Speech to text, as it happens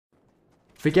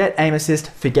Forget aim assist,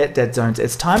 forget dead zones,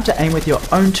 it's time to aim with your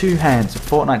own two hands with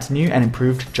Fortnite's new and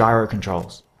improved gyro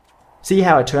controls. See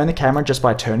how I turn the camera just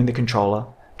by turning the controller?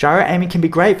 Gyro aiming can be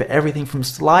great for everything from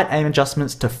slight aim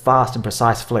adjustments to fast and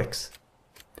precise flicks.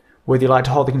 Whether you like to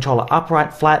hold the controller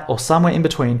upright, flat, or somewhere in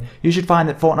between, you should find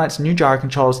that Fortnite's new gyro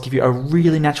controls give you a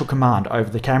really natural command over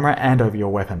the camera and over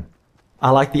your weapon. I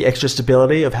like the extra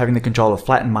stability of having the controller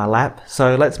flat in my lap,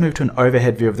 so let's move to an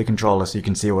overhead view of the controller so you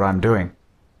can see what I'm doing.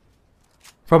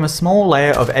 From a small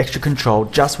layer of extra control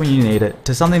just when you need it,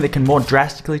 to something that can more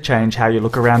drastically change how you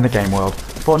look around the game world,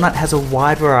 Fortnite has a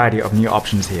wide variety of new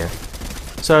options here.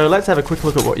 So let's have a quick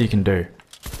look at what you can do.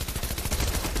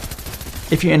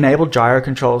 If you enable gyro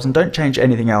controls and don't change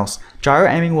anything else, gyro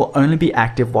aiming will only be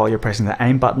active while you're pressing the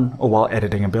aim button or while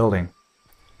editing a building.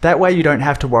 That way you don't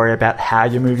have to worry about how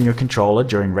you're moving your controller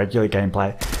during regular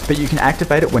gameplay, but you can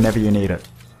activate it whenever you need it.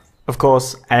 Of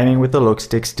course, aiming with the look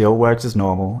stick still works as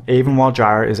normal, even while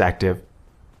gyro is active.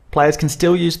 Players can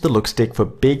still use the look stick for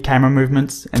big camera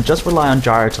movements and just rely on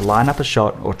gyro to line up a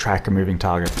shot or track a moving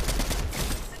target.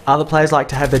 Other players like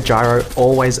to have their gyro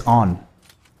always on.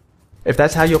 If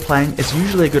that's how you're playing, it's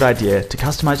usually a good idea to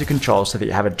customize your controls so that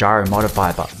you have a gyro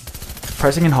modifier button.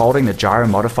 Pressing and holding the gyro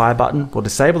modifier button will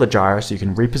disable the gyro so you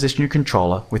can reposition your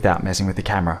controller without messing with the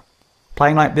camera.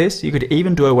 Playing like this, you could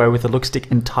even do away with the look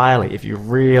stick entirely if you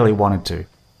really wanted to.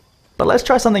 But let's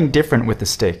try something different with the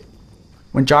stick.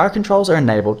 When gyro controls are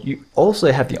enabled, you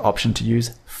also have the option to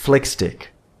use flick stick.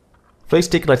 Flick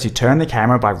stick lets you turn the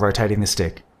camera by rotating the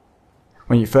stick.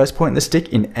 When you first point the stick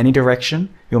in any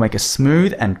direction, you'll make a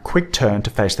smooth and quick turn to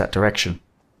face that direction.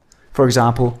 For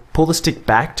example, pull the stick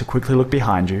back to quickly look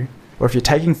behind you, or if you're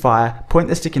taking fire, point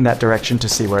the stick in that direction to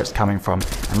see where it's coming from,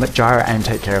 and let gyro aim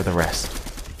take care of the rest.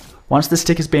 Once the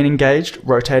stick has been engaged,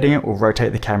 rotating it will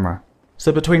rotate the camera.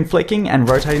 So between flicking and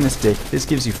rotating the stick, this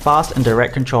gives you fast and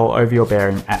direct control over your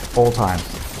bearing at all times.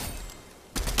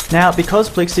 Now, because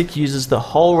flick stick uses the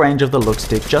whole range of the look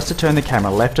stick just to turn the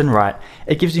camera left and right,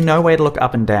 it gives you no way to look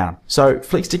up and down. So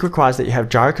flick stick requires that you have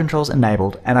gyro controls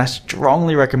enabled, and I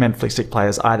strongly recommend flick stick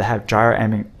players either have gyro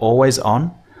aiming always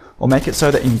on, or make it so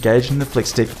that engaging the flick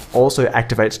stick also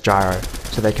activates gyro,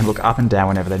 so they can look up and down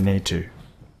whenever they need to.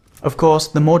 Of course,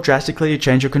 the more drastically you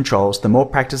change your controls, the more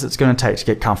practice it's going to take to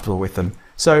get comfortable with them.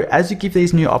 So as you give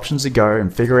these new options a go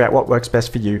and figure out what works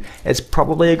best for you, it's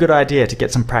probably a good idea to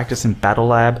get some practice in Battle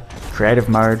Lab, creative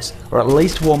modes, or at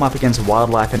least warm up against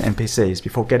wildlife and NPCs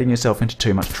before getting yourself into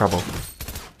too much trouble.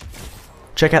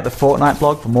 Check out the Fortnite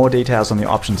blog for more details on the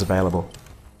options available.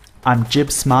 I'm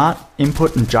Jib Smart,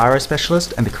 Input and Gyro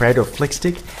Specialist and the creator of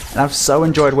Flickstick, and I've so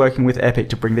enjoyed working with Epic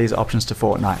to bring these options to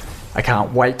Fortnite. I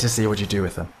can't wait to see what you do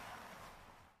with them.